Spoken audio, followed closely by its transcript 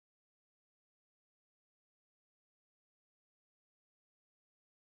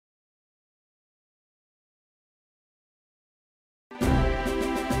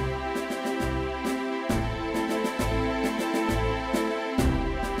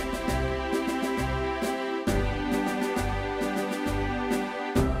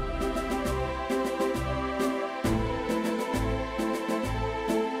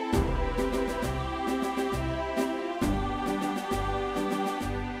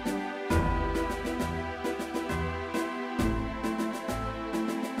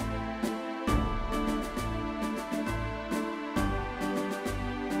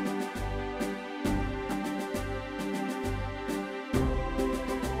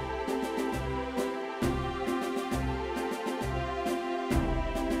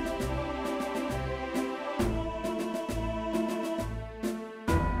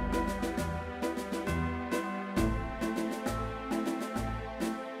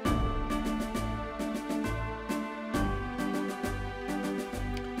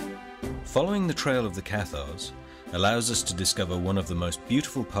Following the trail of the Cathars allows us to discover one of the most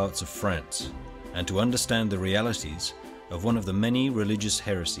beautiful parts of France and to understand the realities of one of the many religious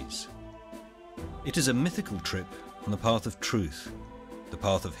heresies. It is a mythical trip on the path of truth, the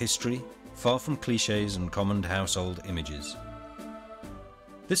path of history, far from clichés and common household images.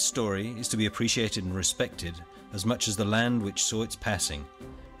 This story is to be appreciated and respected as much as the land which saw its passing,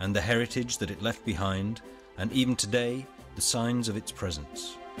 and the heritage that it left behind, and even today, the signs of its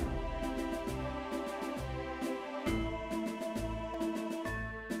presence.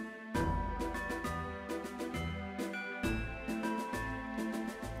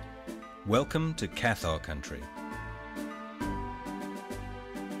 Welcome to Cathar country.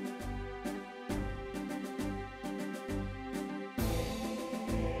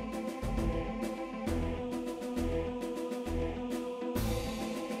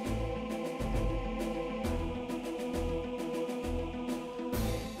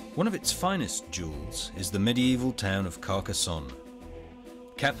 One of its finest jewels is the medieval town of Carcassonne,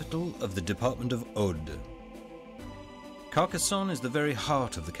 capital of the department of Aude. Carcassonne is the very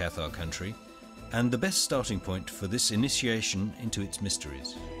heart of the Cathar country and the best starting point for this initiation into its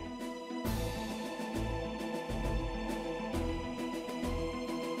mysteries.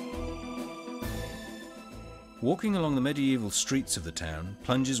 Walking along the medieval streets of the town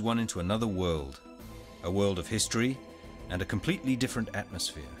plunges one into another world, a world of history and a completely different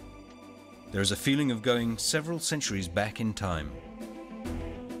atmosphere. There is a feeling of going several centuries back in time.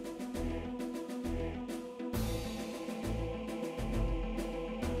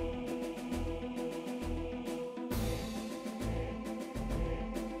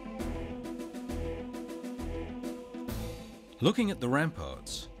 Looking at the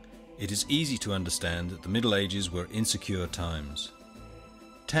ramparts, it is easy to understand that the Middle Ages were insecure times.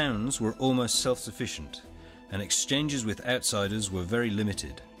 Towns were almost self-sufficient, and exchanges with outsiders were very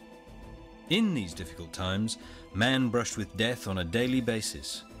limited. In these difficult times, man brushed with death on a daily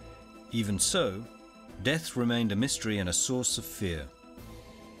basis. Even so, death remained a mystery and a source of fear.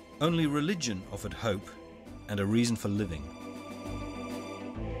 Only religion offered hope and a reason for living.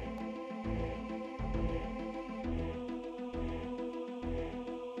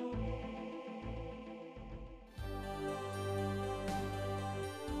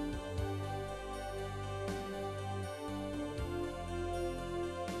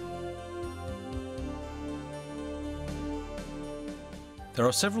 There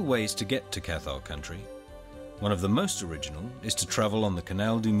are several ways to get to Cathar country. One of the most original is to travel on the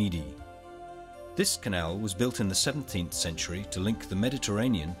Canal du Midi. This canal was built in the 17th century to link the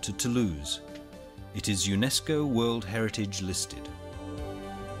Mediterranean to Toulouse. It is UNESCO World Heritage listed.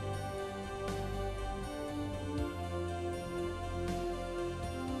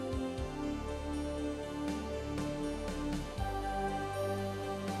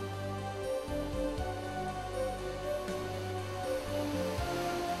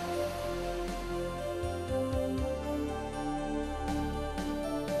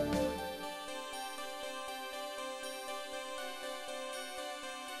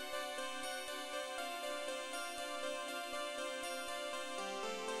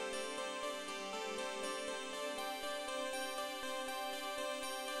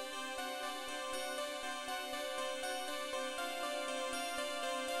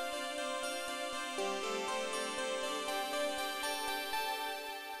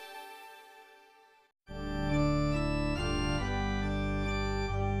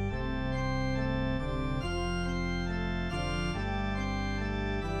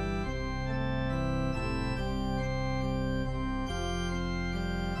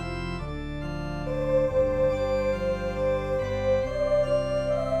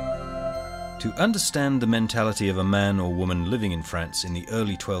 To understand the mentality of a man or woman living in France in the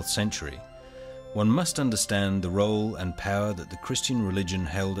early 12th century, one must understand the role and power that the Christian religion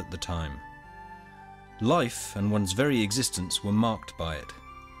held at the time. Life and one's very existence were marked by it.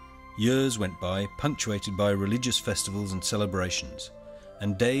 Years went by, punctuated by religious festivals and celebrations,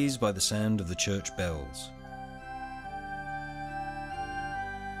 and days by the sound of the church bells.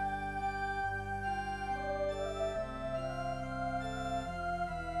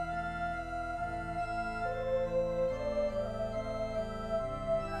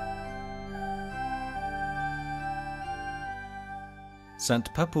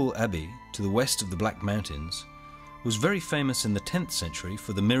 St. Papoul Abbey, to the west of the Black Mountains, was very famous in the 10th century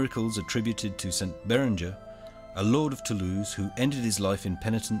for the miracles attributed to St. Berenger, a lord of Toulouse who ended his life in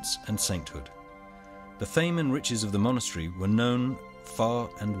penitence and sainthood. The fame and riches of the monastery were known far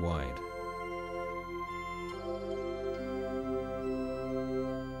and wide.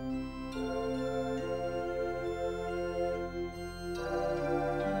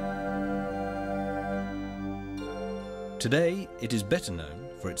 Today it is better known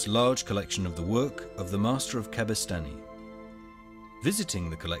for its large collection of the work of the Master of Cabestany. Visiting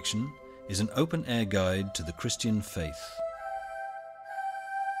the collection is an open-air guide to the Christian faith.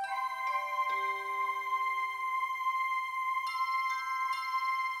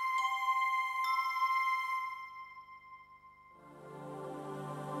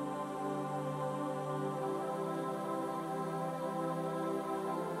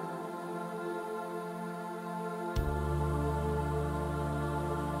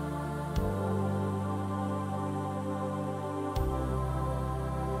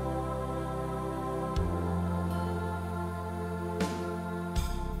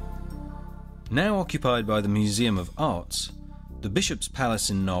 Now occupied by the Museum of Arts, the Bishop's Palace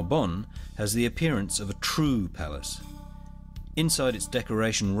in Narbonne has the appearance of a true palace. Inside, its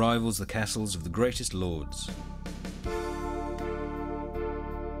decoration rivals the castles of the greatest lords.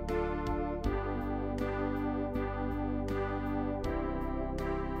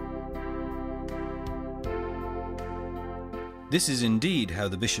 This is indeed how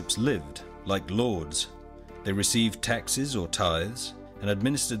the bishops lived, like lords. They received taxes or tithes, and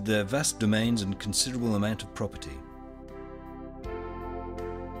administered their vast domains and considerable amount of property.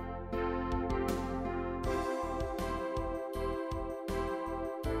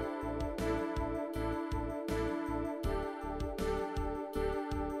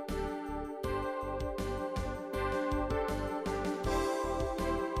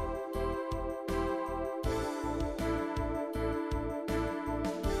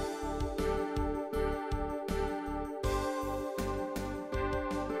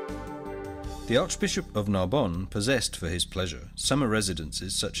 The Archbishop of Narbonne possessed for his pleasure summer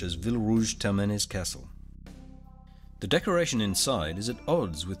residences such as Villerouge-Termenez Castle. The decoration inside is at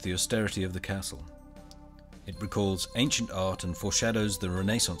odds with the austerity of the castle. It recalls ancient art and foreshadows the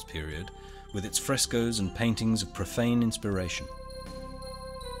Renaissance period with its frescoes and paintings of profane inspiration.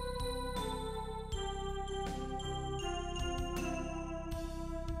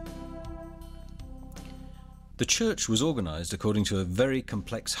 The church was organized according to a very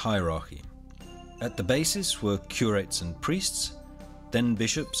complex hierarchy. At the basis were curates and priests, then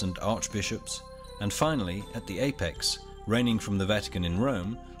bishops and archbishops, and finally, at the apex, reigning from the Vatican in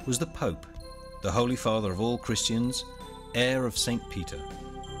Rome, was the Pope, the Holy Father of all Christians, heir of St. Peter.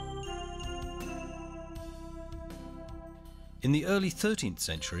 In the early 13th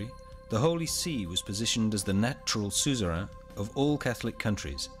century, the Holy See was positioned as the natural suzerain of all Catholic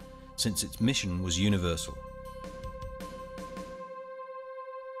countries, since its mission was universal.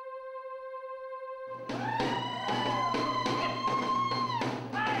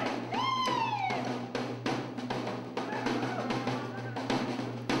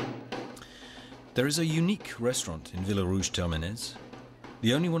 There is a unique restaurant in Villerouge-Termenez,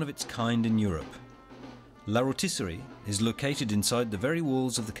 the only one of its kind in Europe. La Rôtisserie is located inside the very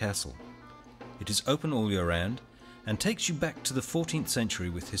walls of the castle. It is open all year round and takes you back to the 14th century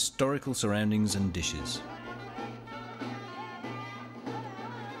with historical surroundings and dishes.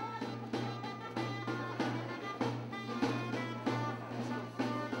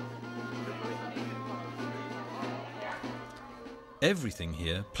 Everything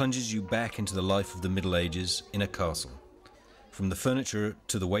here plunges you back into the life of the Middle Ages in a castle, from the furniture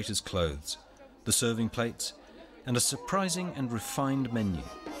to the waiters' clothes, the serving plates, and a surprising and refined menu.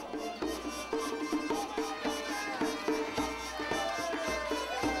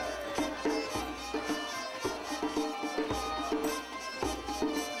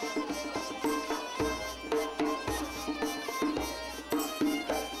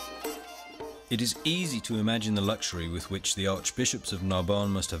 It is easy to imagine the luxury with which the archbishops of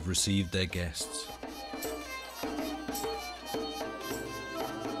Narbonne must have received their guests.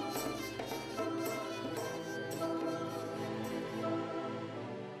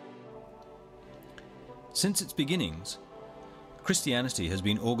 Since its beginnings, Christianity has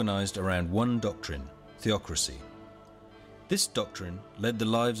been organized around one doctrine, theocracy. This doctrine led the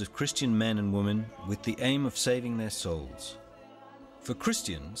lives of Christian men and women with the aim of saving their souls. For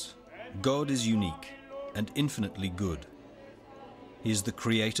Christians, God is unique and infinitely good. He is the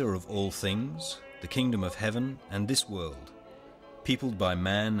creator of all things, the kingdom of heaven and this world, peopled by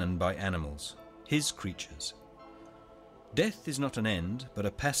man and by animals, his creatures. Death is not an end, but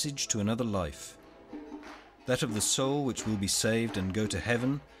a passage to another life, that of the soul which will be saved and go to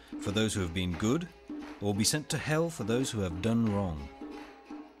heaven for those who have been good, or be sent to hell for those who have done wrong.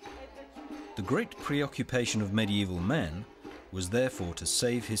 The great preoccupation of medieval man was therefore to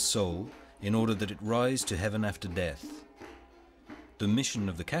save his soul in order that it rise to heaven after death. The mission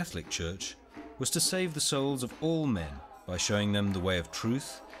of the Catholic Church was to save the souls of all men by showing them the way of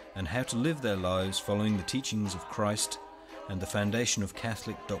truth and how to live their lives following the teachings of Christ and the foundation of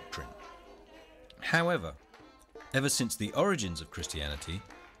Catholic doctrine. However, ever since the origins of Christianity,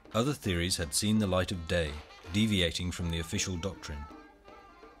 other theories had seen the light of day, deviating from the official doctrine.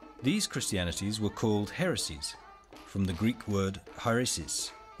 These Christianities were called heresies, from the Greek word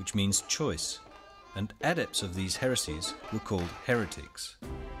heresis, which means choice, and adepts of these heresies were called heretics.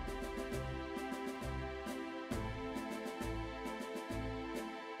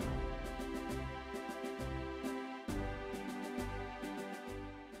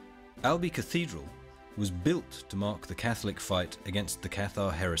 Albi Cathedral was built to mark the Catholic fight against the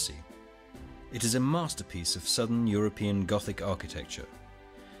Cathar heresy. It is a masterpiece of southern European Gothic architecture.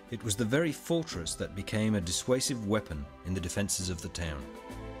 It was the very fortress that became a dissuasive weapon in the defences of the town.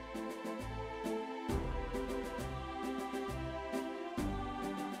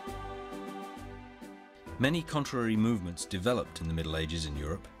 Many contrary movements developed in the Middle Ages in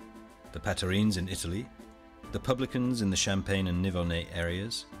Europe: the Patarines in Italy, the Publicans in the Champagne and Nivonnais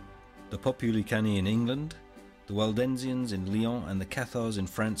areas, the Populicani in England, the Waldensians in Lyon, and the Cathars in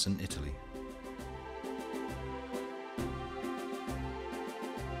France and Italy.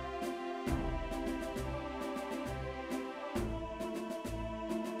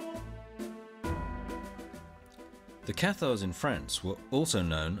 The Cathars in France were also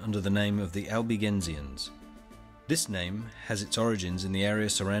known under the name of the Albigensians. This name has its origins in the area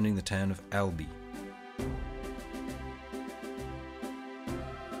surrounding the town of Albi.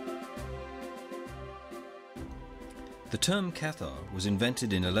 The term Cathar was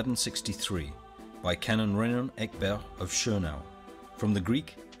invented in 1163 by Canon Renon Ekberg of Schönau, from the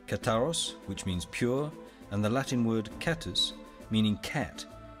Greek Catharos, which means pure, and the Latin word catus, meaning cat,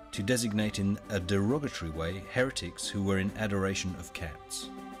 to designate in a derogatory way heretics who were in adoration of cats.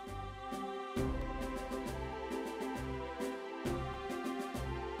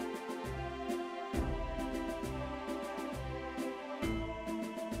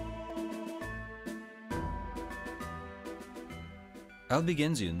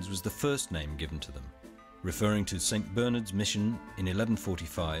 Albigensians was the first name given to them, referring to St. Bernard's mission in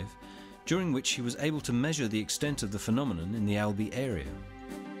 1145, during which he was able to measure the extent of the phenomenon in the Albi area.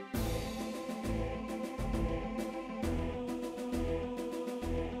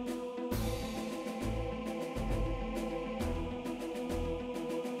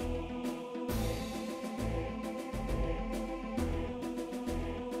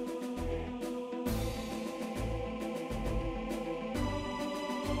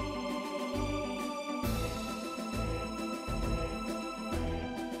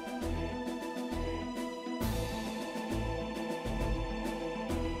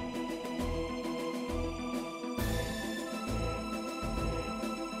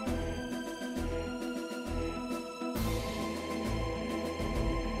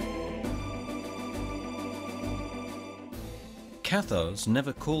 Cathars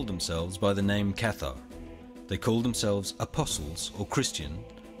never called themselves by the name Cathar. They called themselves apostles or Christian,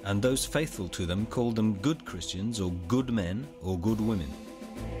 and those faithful to them called them good Christians or good men or good women.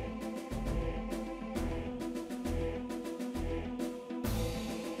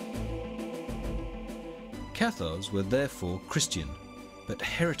 Cathars were therefore Christian, but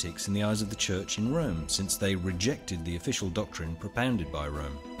heretics in the eyes of the Church in Rome, since they rejected the official doctrine propounded by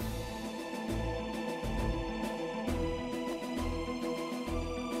Rome.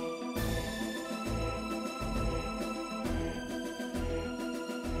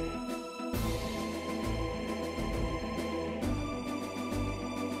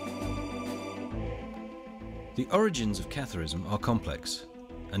 The origins of Catharism are complex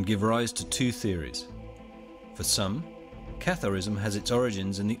and give rise to two theories. For some, Catharism has its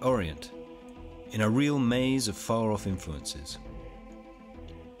origins in the Orient, in a real maze of far-off influences.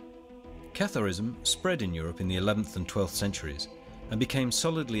 Catharism spread in Europe in the 11th and 12th centuries and became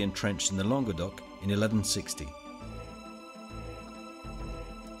solidly entrenched in the Languedoc in 1160.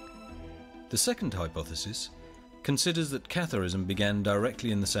 The second hypothesis considers that Catharism began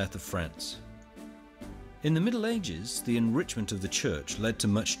directly in the south of France. In the Middle Ages, the enrichment of the Church led to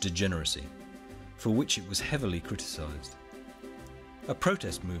much degeneracy, for which it was heavily criticised. A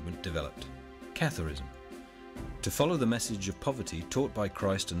protest movement developed, Catharism, to follow the message of poverty taught by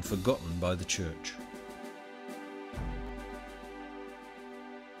Christ and forgotten by the Church.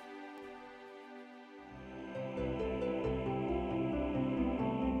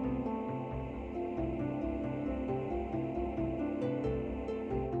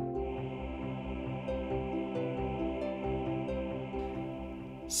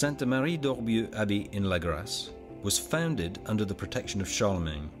 Sainte Marie d'Orbieu Abbey in La Grasse was founded under the protection of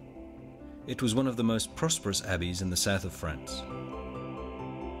Charlemagne. It was one of the most prosperous abbeys in the south of France.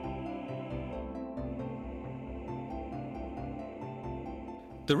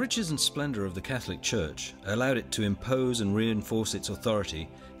 The riches and splendour of the Catholic Church allowed it to impose and reinforce its authority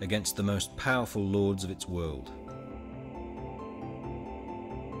against the most powerful lords of its world.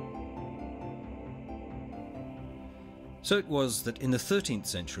 So it was that in the 13th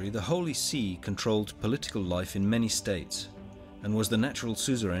century the Holy See controlled political life in many states and was the natural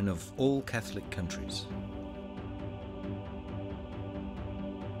suzerain of all Catholic countries.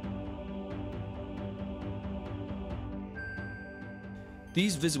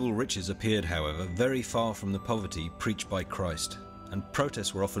 These visible riches appeared, however, very far from the poverty preached by Christ, and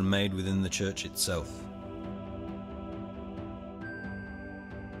protests were often made within the Church itself.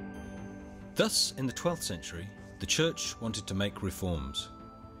 Thus, in the 12th century, the Church wanted to make reforms,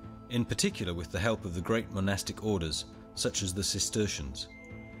 in particular with the help of the great monastic orders, such as the Cistercians.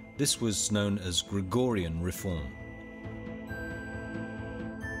 This was known as Gregorian reform.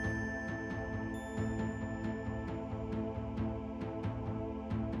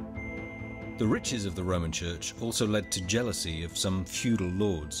 The riches of the Roman Church also led to jealousy of some feudal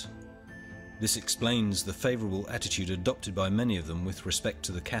lords. This explains the favourable attitude adopted by many of them with respect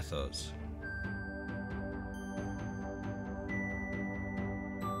to the Cathars.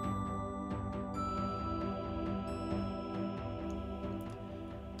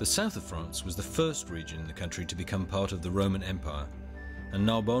 The south of France was the first region in the country to become part of the Roman Empire, and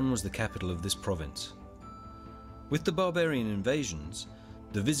Narbonne was the capital of this province. With the barbarian invasions,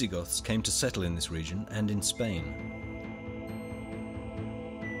 the Visigoths came to settle in this region and in Spain.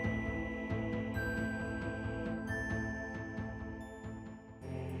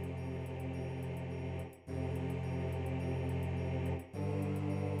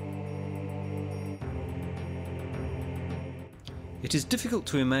 It is difficult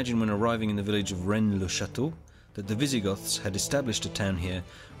to imagine when arriving in the village of Rennes-le-Château that the Visigoths had established a town here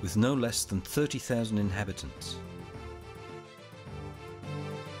with no less than 30,000 inhabitants.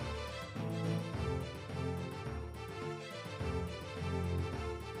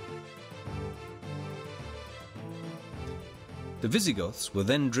 The Visigoths were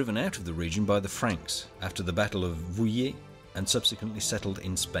then driven out of the region by the Franks after the Battle of Vouillé and subsequently settled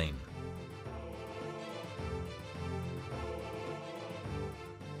in Spain.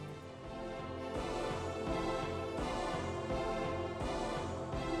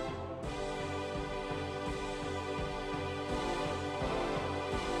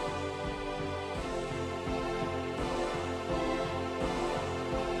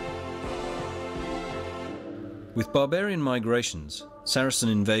 With barbarian migrations, Saracen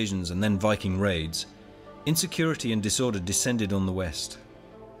invasions and then Viking raids, insecurity and disorder descended on the west.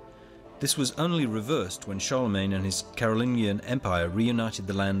 This was only reversed when Charlemagne and his Carolingian Empire reunited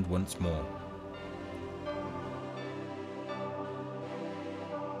the land once more.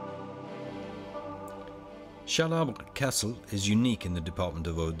 Chalabre Castle is unique in the department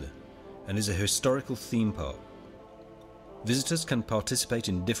of Aude and is a historical theme park. Visitors can participate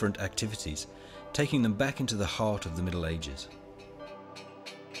in different activities, taking them back into the heart of the Middle Ages.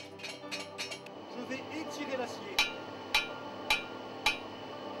 Je vais étirer l'acier.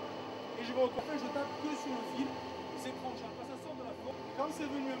 Et je vais recoiffer, je tape que sur le fil. C'est tranchant. Quand ça sort de la forme, quand c'est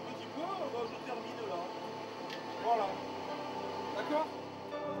venu un petit peu, je termine là. Voilà. D'accord?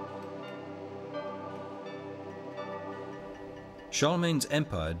 Charlemagne's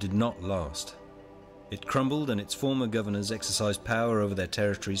empire did not last. It crumbled and its former governors exercised power over their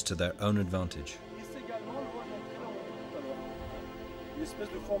territories to their own advantage. Et c'est également le rôle d'entrée là où on dit tout à l'heure. Une espèce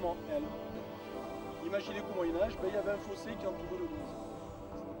de forme en L. Imaginez qu'au Moyen-Âge, il y avait un fossé qui entourait le Louvre.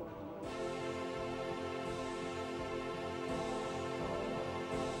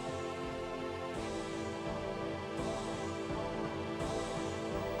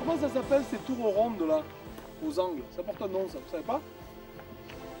 Comment ça s'appelle ces tours rondes là, aux angles? Ça porte un nom, ça, vous savez pas?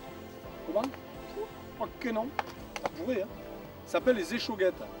 Comment? Ok, non. Ça pourrait, hein. Ça s'appelle les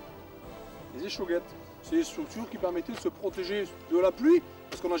échauguettes. Les échauguettes, c'est des structures qui permettaient de se protéger de la pluie,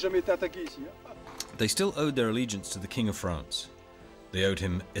 parce qu'on n'a jamais été attaqué ici. Hein. They still owed their allegiance to the King of France. They owed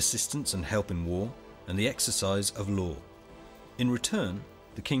him assistance and help in war, and the exercise of law. In return,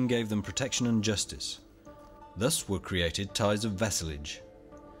 the king gave them protection and justice. Thus were created ties of vassalage.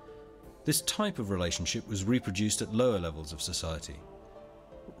 This type of relationship was reproduced at lower levels of society,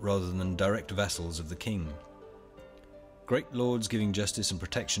 rather than direct vassals of the king. Great lords giving justice and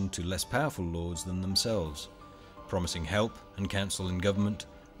protection to less powerful lords than themselves, promising help and counsel in government,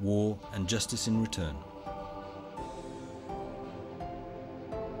 war and justice in return.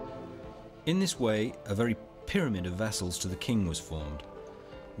 In this way, a very pyramid of vassals to the king was formed,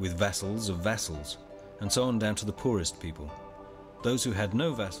 with vassals of vassals, and so on down to the poorest people, those who had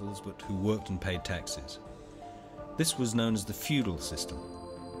no vassals but who worked and paid taxes. This was known as the feudal system.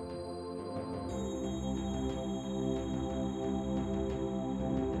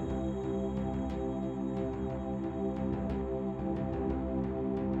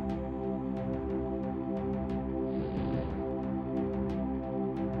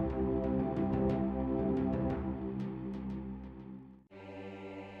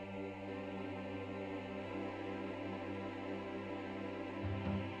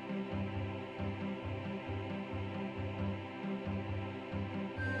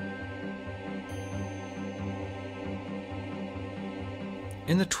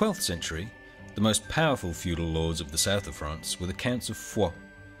 In the 12th century, the most powerful feudal lords of the south of France were the Counts of Foix,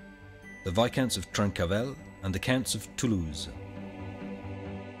 the Viscounts of Trincavel, and the Counts of Toulouse.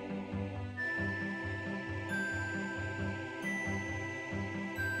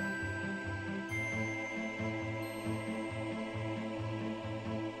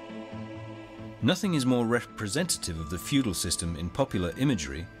 Nothing is more representative of the feudal system in popular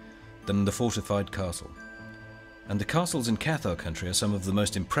imagery than the fortified castle, and the castles in Cathar country are some of the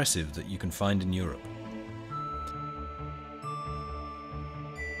most impressive that you can find in Europe.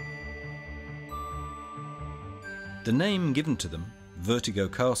 The name given to them, vertigo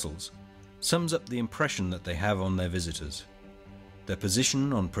castles, sums up the impression that they have on their visitors. Their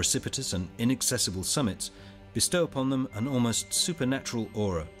position on precipitous and inaccessible summits bestow upon them an almost supernatural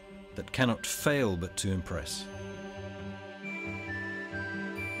aura that cannot fail but to impress.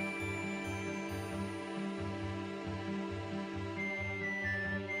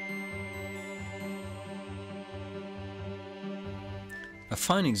 A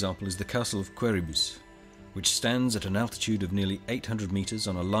fine example is the castle of Corbières, which stands at an altitude of nearly 800 meters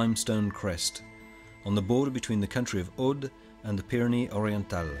on a limestone crest, on the border between the country of Aude and the Pyrenees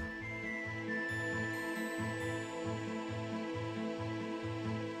Orientales.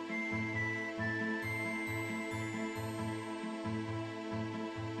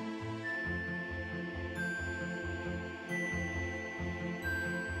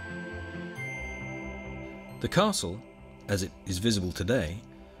 The castle, as it is visible today,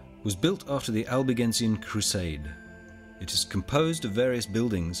 was built after the Albigensian Crusade. It is composed of various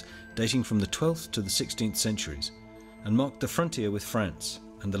buildings dating from the 12th to the 16th centuries and marked the frontier with France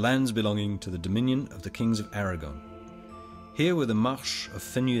and the lands belonging to the dominion of the kings of Aragon. Here were the Marches of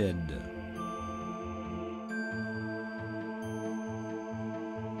Fenouillet.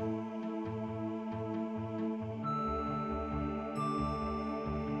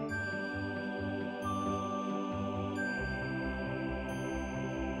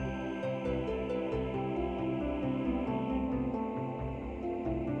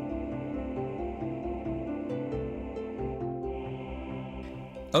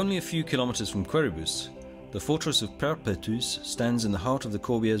 Only a few kilometers from Corbières, the fortress of Perpétus stands in the heart of the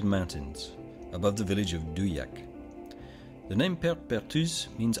Corbières mountains, above the village of Douillac. The name Perpétus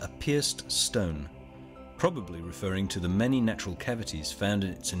means a pierced stone, probably referring to the many natural cavities found in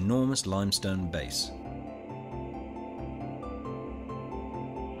its enormous limestone base.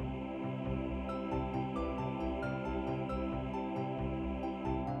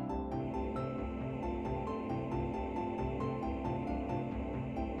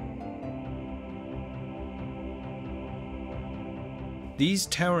 These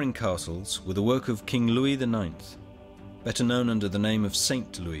towering castles were the work of King Louis IX, better known under the name of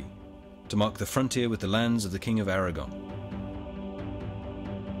Saint Louis, to mark the frontier with the lands of the King of Aragon.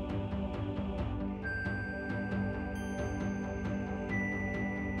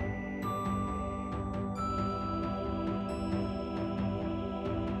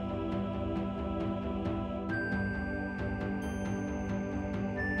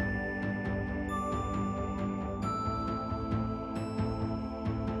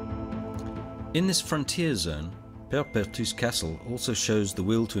 In this frontier zone, Perpétus Castle also shows the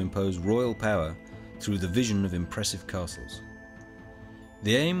will to impose royal power through the vision of impressive castles.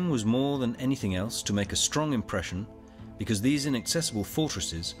 The aim was more than anything else to make a strong impression, because these inaccessible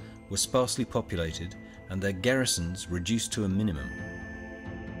fortresses were sparsely populated and their garrisons reduced to a minimum.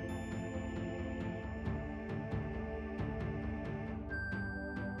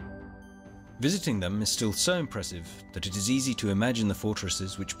 Visiting them is still so impressive that it is easy to imagine the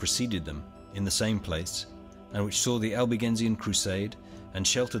fortresses which preceded them in the same place, and which saw the Albigensian Crusade and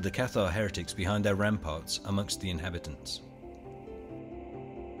sheltered the Cathar heretics behind their ramparts amongst the inhabitants.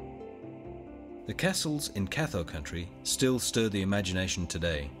 The castles in Cathar country still stir the imagination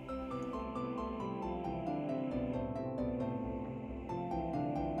today.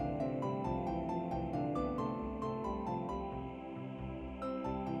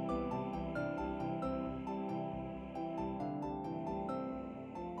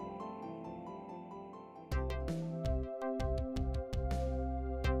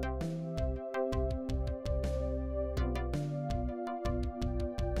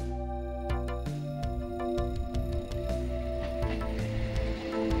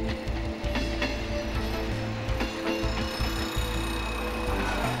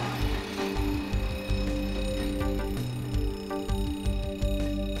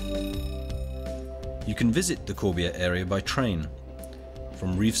 You can visit the Corbières area by train,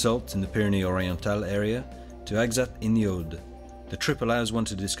 from Rivesaltes in the Pyrenees Orientales area to Axat in the Aude. The trip allows one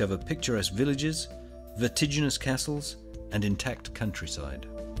to discover picturesque villages, vertiginous castles, and intact countryside.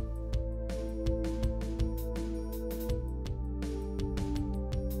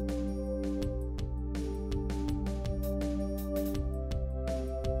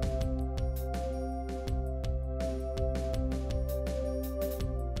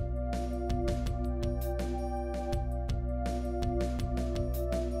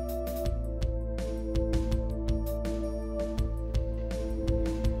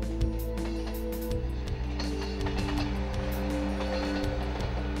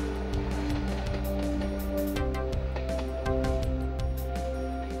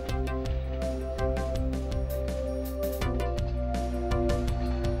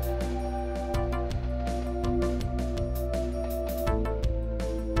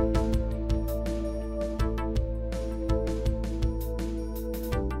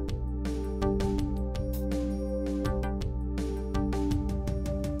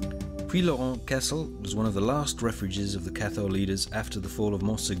 Puy-Laurent Castle was one of the last refuges of the Cathar leaders after the fall of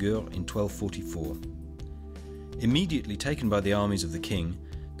Montségur in 1244. Immediately taken by the armies of the king,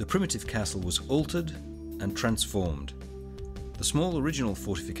 the primitive castle was altered and transformed. The small original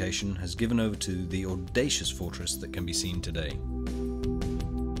fortification has given over to the audacious fortress that can be seen today.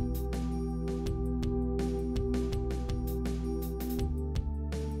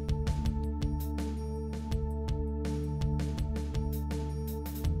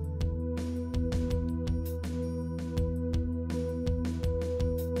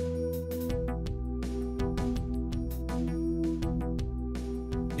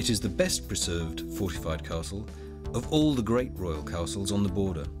 It is the best preserved fortified castle of all the great royal castles on the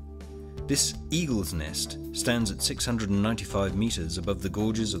border. This eagle's nest stands at 695 meters above the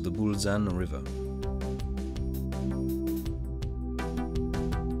gorges of the Boulzane River.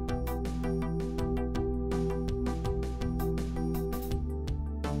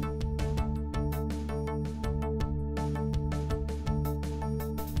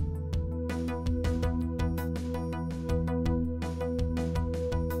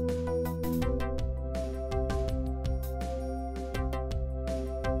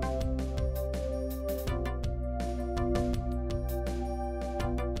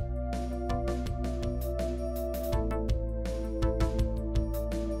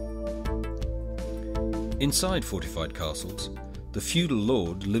 Inside fortified castles, the feudal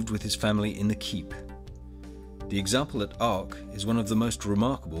lord lived with his family in the keep. The example at Arques is one of the most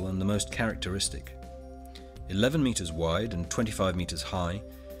remarkable and the most characteristic. 11 meters wide and 25 meters high,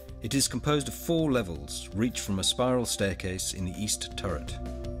 it is composed of 4 levels reached from a spiral staircase in the east turret.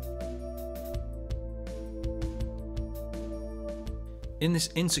 In this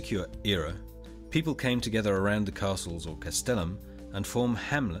insecure era, people came together around the castles or castellum and formed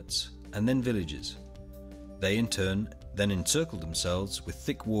hamlets and then villages. They in turn then encircled themselves with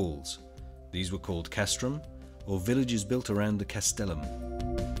thick walls. These were called castrum, or villages built around the castellum.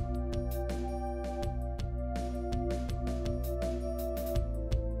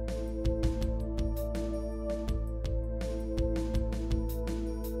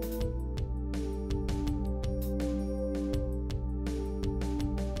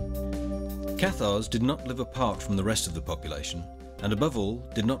 Cathars did not live apart from the rest of the population, and above all,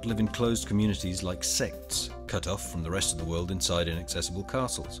 did not live in closed communities like sects, cut off from the rest of the world inside inaccessible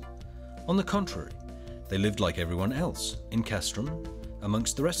castles. On the contrary, they lived like everyone else, in castrum,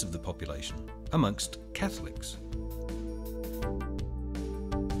 amongst the rest of the population, amongst Catholics.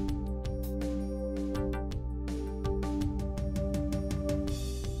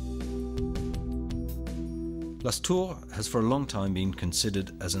 Las Tours has for a long time been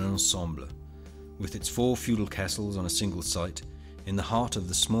considered as an ensemble, with its 4 feudal castles on a single site, in the heart of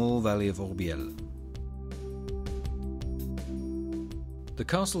the small valley of Corbières. The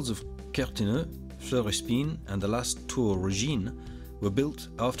castles of Courtenay, Fleur-Espine and the last Tour Regine were built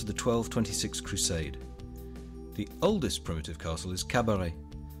after the 1226 Crusade. The oldest primitive castle is Cabaret,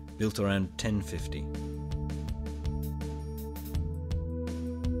 built around 1050.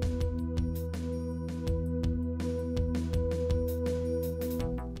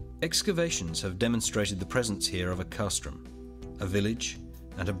 Excavations have demonstrated the presence here of a castrum, a village,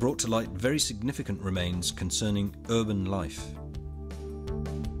 and have brought to light very significant remains concerning urban life.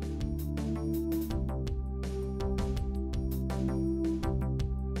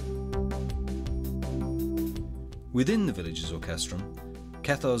 Within the villages or castrum,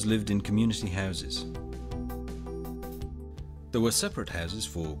 Cathars lived in community houses. There were separate houses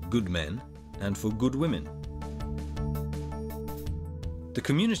for good men and for good women. The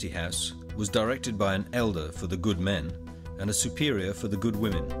community house was directed by an elder for the good men and a superior for the good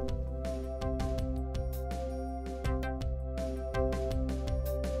women.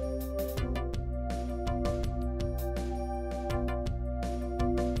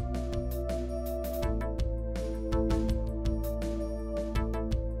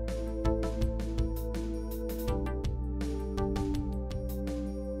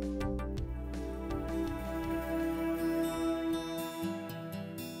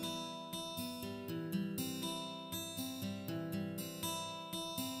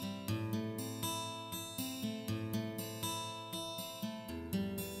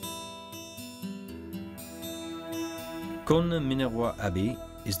 Minervois Abbey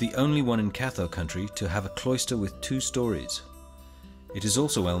is the only one in Cathar country to have a cloister with 2 stories. It is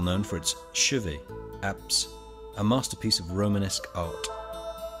also well known for its chevet, apse, a masterpiece of Romanesque art.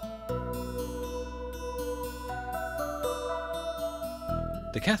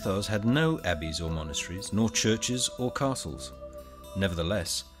 The Cathars had no abbeys or monasteries, nor churches or castles.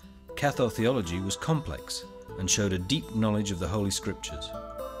 Nevertheless, Cathar theology was complex and showed a deep knowledge of the Holy Scriptures.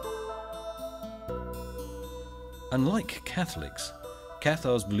 Unlike Catholics,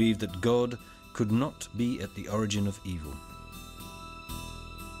 Cathars believed that God could not be at the origin of evil.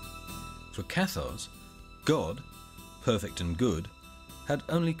 For Cathars, God, perfect and good, had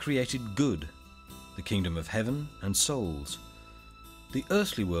only created good, the kingdom of heaven and souls. The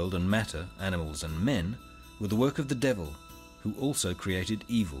earthly world and matter, animals and men, were the work of the devil, who also created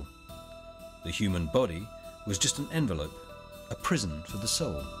evil. The human body was just an envelope, a prison for the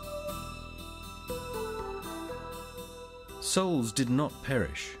soul. Souls did not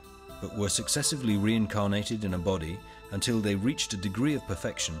perish, but were successively reincarnated in a body until they reached a degree of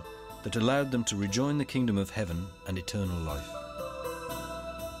perfection that allowed them to rejoin the kingdom of heaven and eternal life.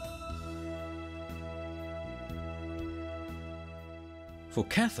 For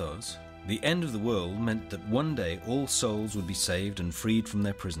Cathars, the end of the world meant that one day all souls would be saved and freed from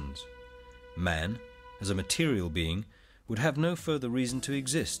their prisons. Man, as a material being, would have no further reason to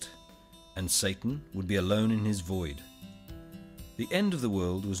exist, and Satan would be alone in his void. The end of the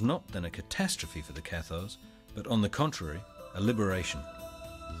world was not then a catastrophe for the Cathars, but on the contrary, a liberation.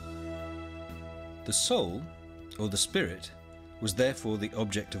 The soul, or the spirit, was therefore the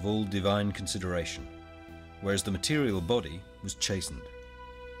object of all divine consideration, whereas the material body was chastened.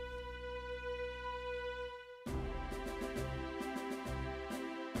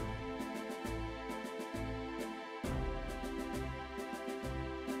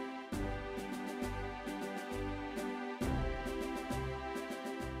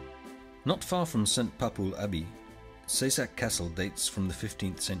 Not far from St. Papul Abbey, Cessac Castle dates from the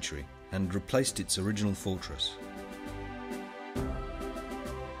 15th century and replaced its original fortress.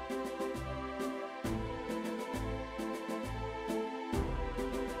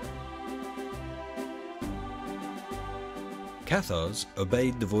 Cathars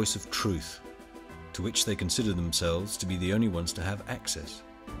obeyed the voice of truth, to which they considered themselves to be the only ones to have access.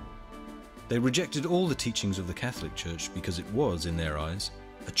 They rejected all the teachings of the Catholic Church because it was, in their eyes,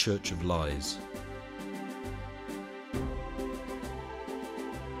 a church of lies.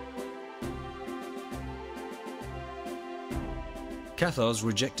 Cathars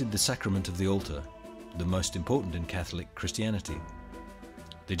rejected the sacrament of the altar, the most important in Catholic Christianity.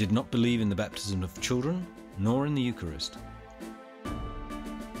 They did not believe in the baptism of children, nor in the Eucharist.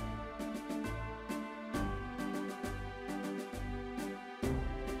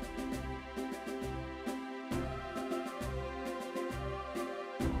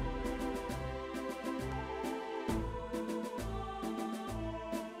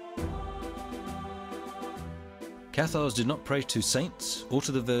 Cathars did not pray to saints or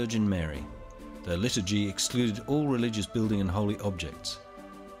to the Virgin Mary. Their liturgy excluded all religious building and holy objects.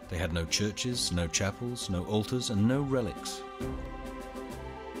 They had no churches, no chapels, no altars, and no relics.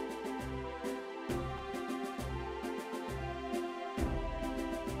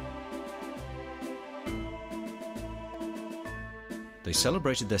 They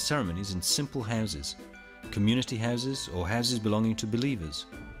celebrated their ceremonies in simple houses, community houses or houses belonging to believers.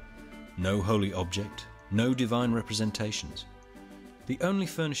 No holy object, no divine representations. The only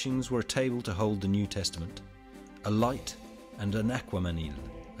furnishings were a table to hold the New Testament, a light, and an aquamanil,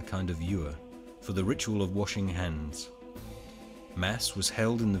 a kind of ewer, for the ritual of washing hands. Mass was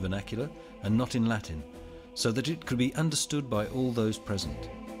held in the vernacular and not in Latin, so that it could be understood by all those present.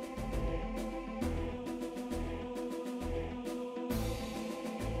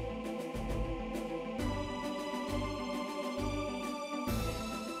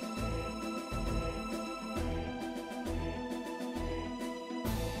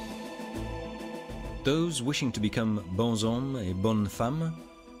 Those wishing to become bons hommes et bonnes femmes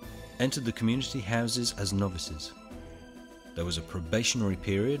entered the community houses as novices. There was a probationary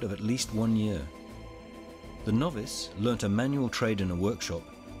period of at least 1 year. The novice learnt a manual trade in a workshop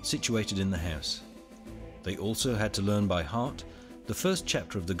situated in the house. They also had to learn by heart the first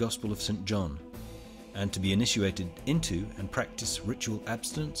chapter of the Gospel of St. John, and to be initiated into and practice ritual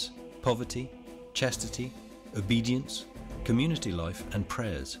abstinence, poverty, chastity, obedience, community life, and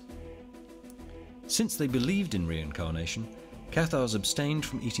prayers. Since they believed in reincarnation, Cathars abstained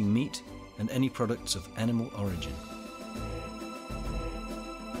from eating meat and any products of animal origin.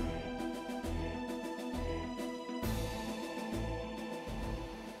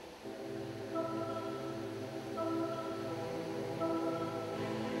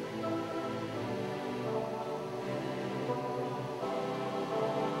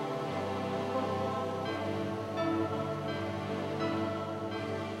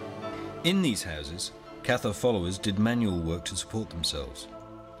 In these houses, Cathar followers did manual work to support themselves.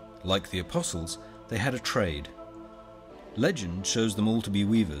 Like the apostles, they had a trade. Legend shows them all to be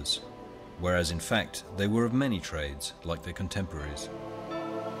weavers, whereas in fact they were of many trades, like their contemporaries.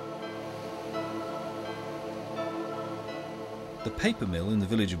 The paper mill in the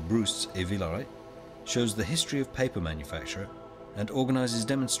village of Brousse-et-Villaret shows the history of paper manufacture and organises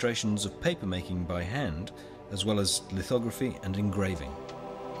demonstrations of paper making by hand, as well as lithography and engraving.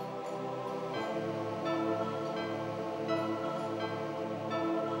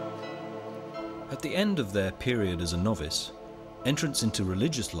 At the end of their period as a novice, entrance into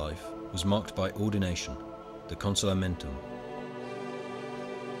religious life was marked by ordination, the consolamentum.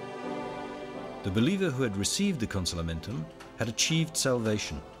 The believer who had received the consolamentum had achieved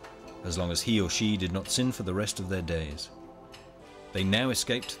salvation, as long as he or she did not sin for the rest of their days. They now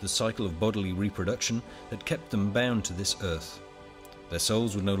escaped the cycle of bodily reproduction that kept them bound to this earth. Their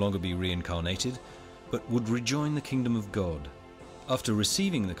souls would no longer be reincarnated, but would rejoin the kingdom of God. After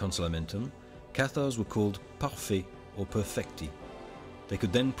receiving the consolamentum, Cathars were called parfaits or perfecti. They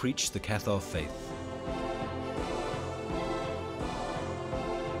could then preach the Cathar faith.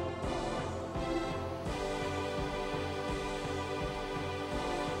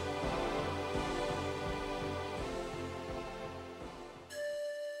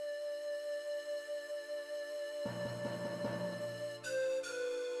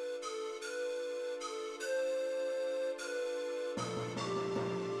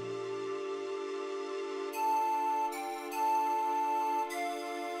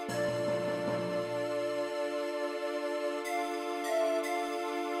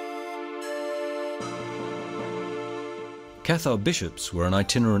 Cathar bishops were an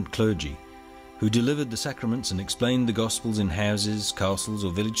itinerant clergy who delivered the sacraments and explained the Gospels in houses, castles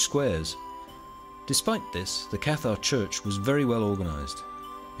or village squares. Despite this, the Cathar church was very well organised.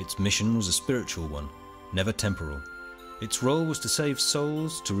 Its mission was a spiritual one, never temporal. Its role was to save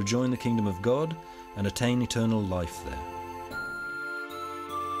souls, to rejoin the kingdom of God and attain eternal life there.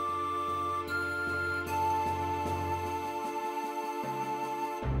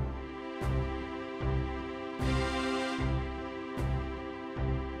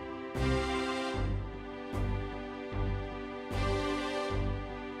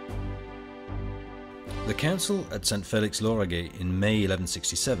 The council at St. Félix-Lauragais in May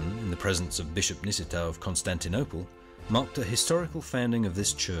 1167, in the presence of Bishop Nicétas of Constantinople, marked the historical founding of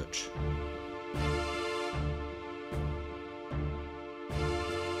this church.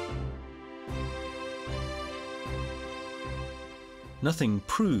 Nothing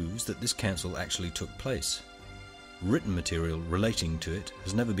proves that this council actually took place. Written material relating to it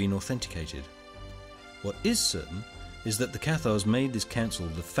has never been authenticated. What is certain is that the Cathars made this council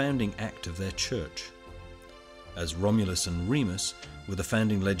the founding act of their church. As Romulus and Remus were the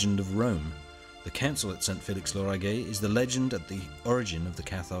founding legend of Rome, the council at St. Félix-Lauragais is the legend at the origin of the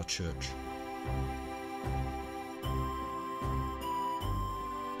Cathar Church.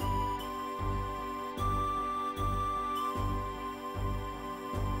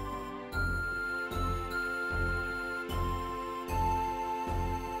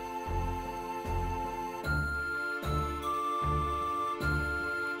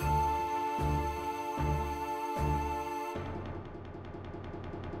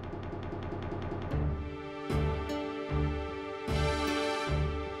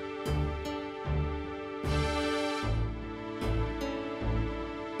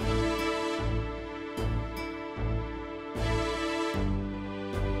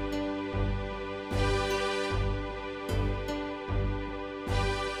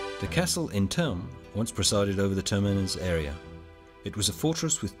 The castle in Termes once presided over the Termenès area. It was a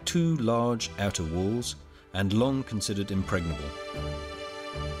fortress with two large outer walls and long considered impregnable.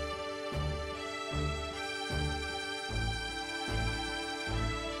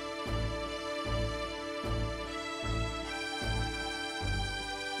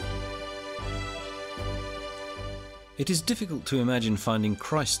 It is difficult to imagine finding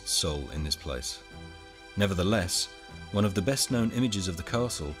Christ's soul in this place. Nevertheless, one of the best known images of the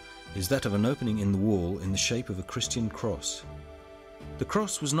castle is that of an opening in the wall in the shape of a Christian cross. The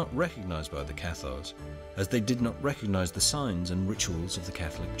cross was not recognized by the Cathars, as they did not recognize the signs and rituals of the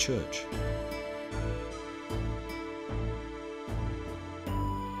Catholic Church.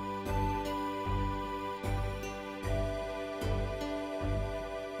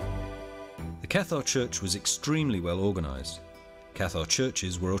 The Cathar Church was extremely well organized. Cathar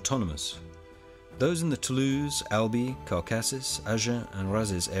churches were autonomous. Those in the Toulouse, Albi, Carcasses, Agen and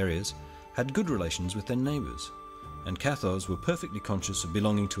Razes areas had good relations with their neighbours, and Cathars were perfectly conscious of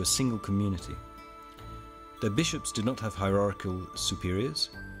belonging to a single community. Their bishops did not have hierarchical superiors.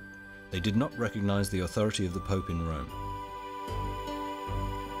 They did not recognize the authority of the Pope in Rome.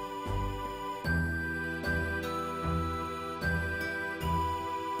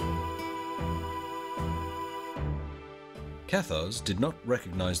 Cathars did not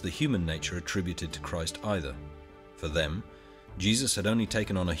recognize the human nature attributed to Christ either. For them, Jesus had only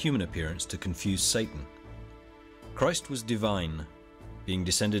taken on a human appearance to confuse Satan. Christ was divine, being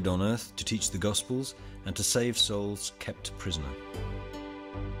descended on earth to teach the Gospels and to save souls kept prisoner.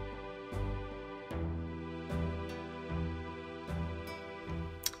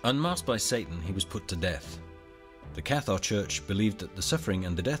 Unmasked by Satan, he was put to death. The Cathar Church believed that the suffering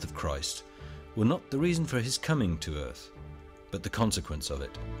and the death of Christ were not the reason for his coming to earth, but the consequence of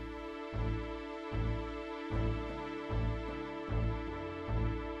it.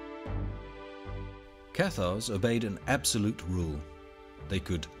 Cathars obeyed an absolute rule. They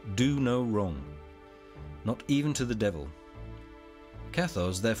could do no wrong, not even to the devil.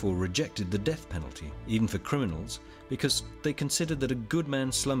 Cathars therefore rejected the death penalty, even for criminals, because they considered that a good man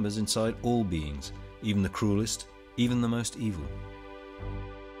slumbers inside all beings, even the cruelest, even the most evil.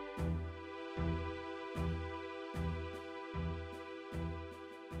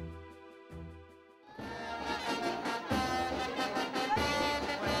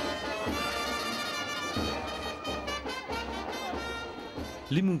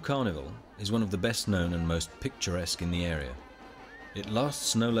 Limoux Carnival is one of the best known and most picturesque in the area. It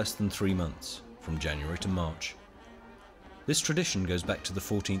lasts no less than 3 months, from January to March. This tradition goes back to the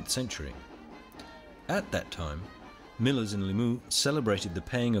 14th century. At that time, millers in Limoux celebrated the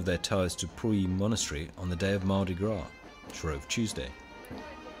paying of their tithes to Prouilly Monastery on the day of Mardi Gras, Shrove Tuesday.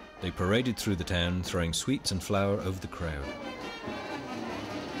 They paraded through the town, throwing sweets and flour over the crowd.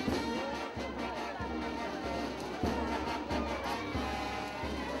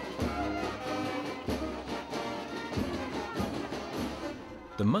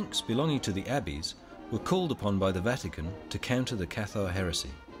 The monks belonging to the abbeys were called upon by the Vatican to counter the Cathar heresy.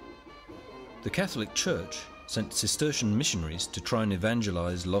 The Catholic Church sent Cistercian missionaries to try and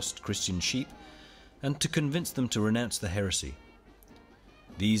evangelize lost Christian sheep and to convince them to renounce the heresy.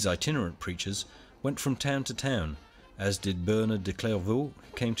 These itinerant preachers went from town to town, as did Bernard de Clairvaux,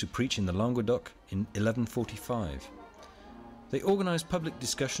 who came to preach in the Languedoc in 1145. They organized public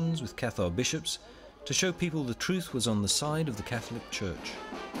discussions with Cathar bishops to show people the truth was on the side of the Catholic Church.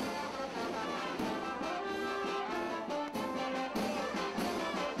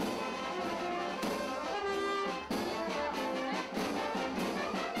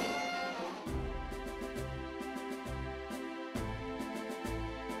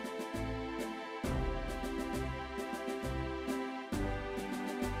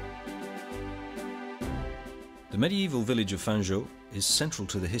 The medieval village of Fanjeaux is central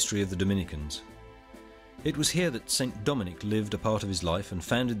to the history of the Dominicans. It was here that Saint Dominique lived a part of his life and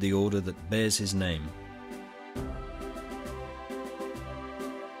founded the order that bears his name.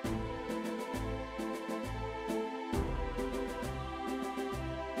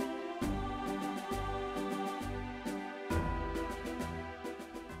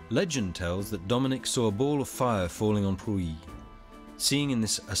 Legend tells that Dominique saw a ball of fire falling on Prouilly. Seeing in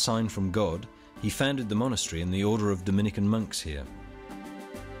this a sign from God, he founded the monastery and the order of Dominican monks here.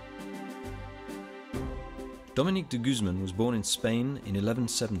 Dominique de Guzman was born in Spain in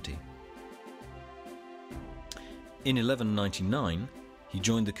 1170. In 1199, he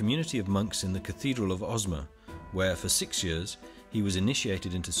joined the community of monks in the Cathedral of Osma, where for 6 years he was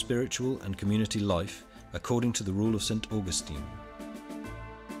initiated into spiritual and community life according to the rule of St. Augustine.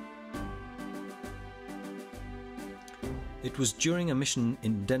 It was during a mission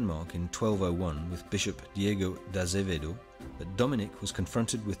in Denmark in 1201 with Bishop Diego d'Azevedo that Dominic was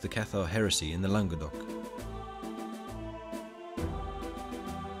confronted with the Cathar heresy in the Languedoc.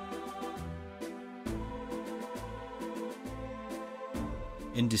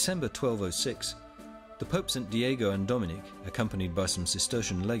 In December 1206, the Pope sent Diego and Dominic, accompanied by some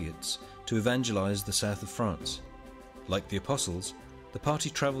Cistercian legates, to evangelize the south of France. Like the apostles, the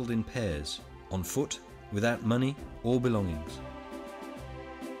party travelled in pairs, on foot, without money or belongings.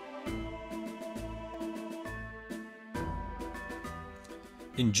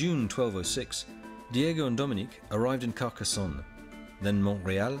 In June 1206, Diego and Dominic arrived in Carcassonne, then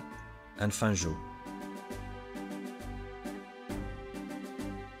Montreal and Fanjeaux.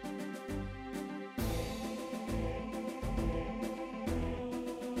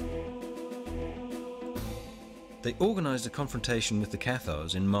 They organised a confrontation with the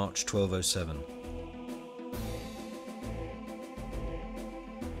Cathars in March 1207.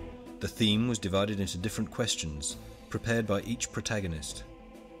 The theme was divided into different questions, prepared by each protagonist.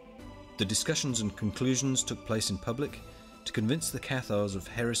 The discussions and conclusions took place in public, to convince the Cathars of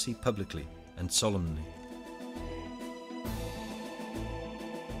heresy publicly and solemnly.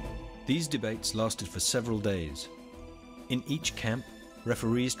 These debates lasted for several days. In each camp,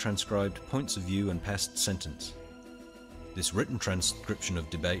 referees transcribed points of view and passed sentence. This written transcription of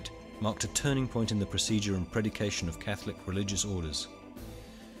debate marked a turning point in the procedure and predication of Catholic religious orders.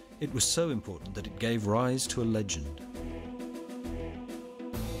 It was so important that it gave rise to a legend.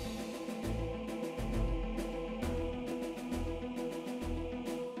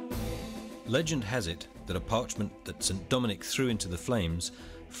 Legend has it that a parchment that St. Dominique threw into the flames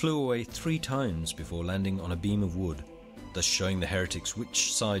flew away 3 times before landing on a beam of wood, thus showing the heretics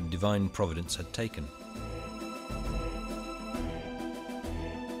which side divine providence had taken.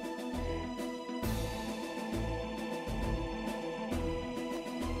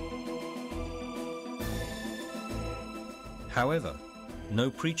 However, no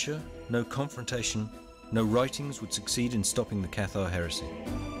preacher, no confrontation, no writings would succeed in stopping the Cathar heresy.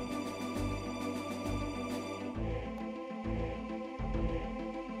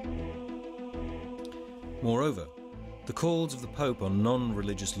 Moreover, the calls of the Pope on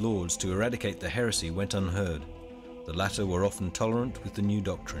non-religious lords to eradicate the heresy went unheard. The latter were often tolerant with the new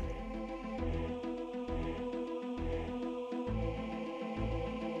doctrine.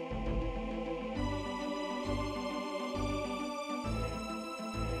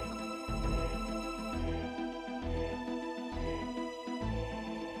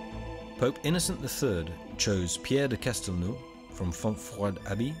 Pope Innocent III chose Pierre de Castelnau from Fontfroide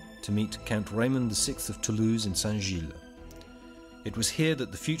Abbey to meet Count Raymond VI of Toulouse in Saint-Gilles. It was here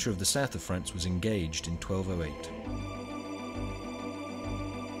that the future of the south of France was engaged in 1208.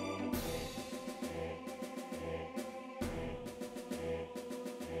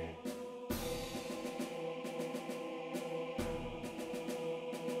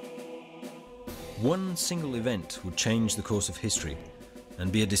 One single event would change the course of history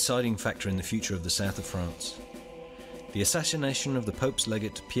and be a deciding factor in the future of the south of France. The assassination of the Pope's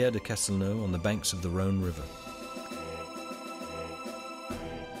legate Pierre de Castelnau on the banks of the Rhône River.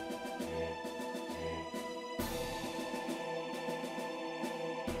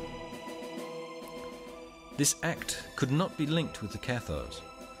 This act could not be linked with the Cathars,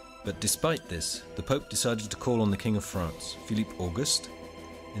 but despite this, the Pope decided to call on the King of France, Philippe Auguste,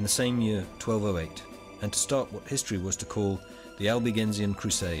 in the same year, 1208, and to start what history was to call the Albigensian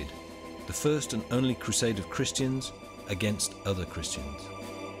Crusade, the first and only crusade of Christians against other Christians.